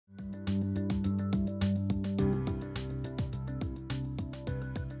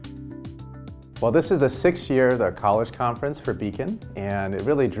Well, this is the 6th year of the college conference for BHECN, and it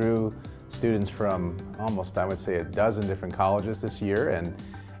really drew students from almost, I would say, a dozen different colleges this year, and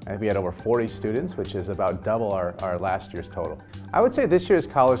we had over 40 students, which is about double our last year's total. I would say this year's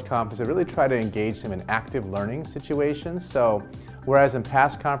college conference, it really tried to engage them in active learning situations. So whereas in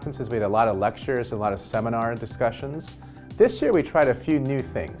past conferences we had a lot of lectures, a lot of seminar discussions, this year we tried a few new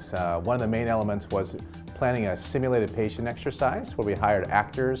things. One of the main elements was planning a simulated patient exercise where we hired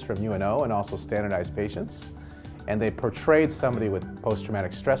actors from UNO and also standardized patients. And they portrayed somebody with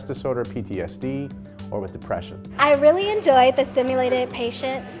post-traumatic stress disorder, PTSD, or with depression. I really enjoyed the simulated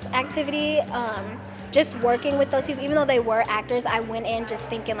patients activity. Just working with those people, even though they were actors, I went in just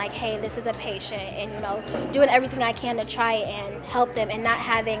thinking like, hey, this is a patient, and doing everything I can to try and help them, and not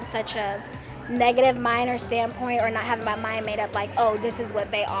having such a negative mind or standpoint, or not having my mind made up like, oh, this is what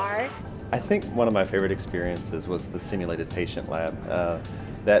they are. I think one of my favorite experiences was the simulated patient lab.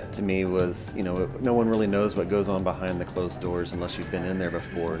 That to me was, no one really knows what goes on behind the closed doors unless you've been in there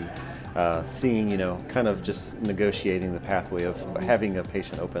before. And seeing, kind of just negotiating the pathway of having a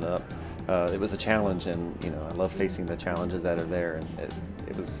patient open up. It was a challenge, and I love facing the challenges that are there, and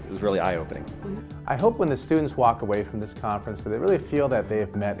it was really eye-opening. I hope when the students walk away from this conference that they really feel that they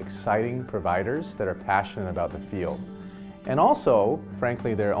have met exciting providers that are passionate about the field. And also,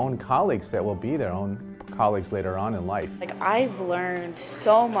 frankly, their own colleagues that will be their own colleagues later on in life. I've learned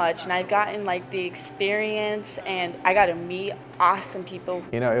so much, and I've gotten the experience, and I got to meet awesome people.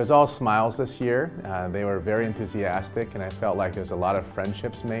 It was all smiles this year. They were very enthusiastic, and I felt like there's a lot of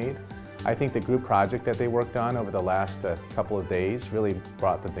friendships made. I think the group project that they worked on over the last couple of days really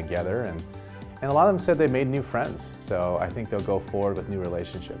brought them together, and a lot of them said they made new friends. So I think they'll go forward with new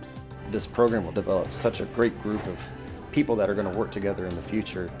relationships. This program will develop such a great group of people that are going to work together in the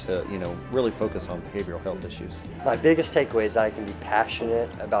future to, really focus on behavioral health issues. My biggest takeaway is that I can be passionate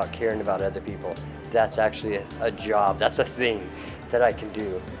about caring about other people. That's actually a job, that's a thing that I can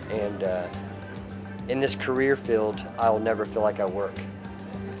do. And in this career field, I'll never feel like I work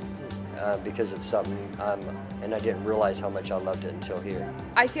because it's something, and I didn't realize how much I loved it until here.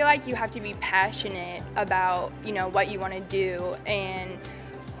 I feel like you have to be passionate about, what you want to do, and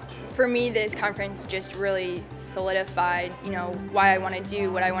for me, this conference just really solidified, why I want to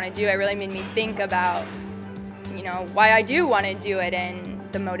do what I want to do. It really made me think about, why I do want to do it and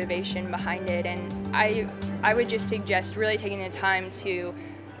the motivation behind it. And I would just suggest really taking the time to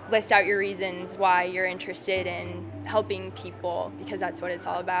list out your reasons why you're interested in helping people, because that's what it's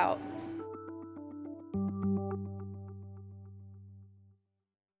all about.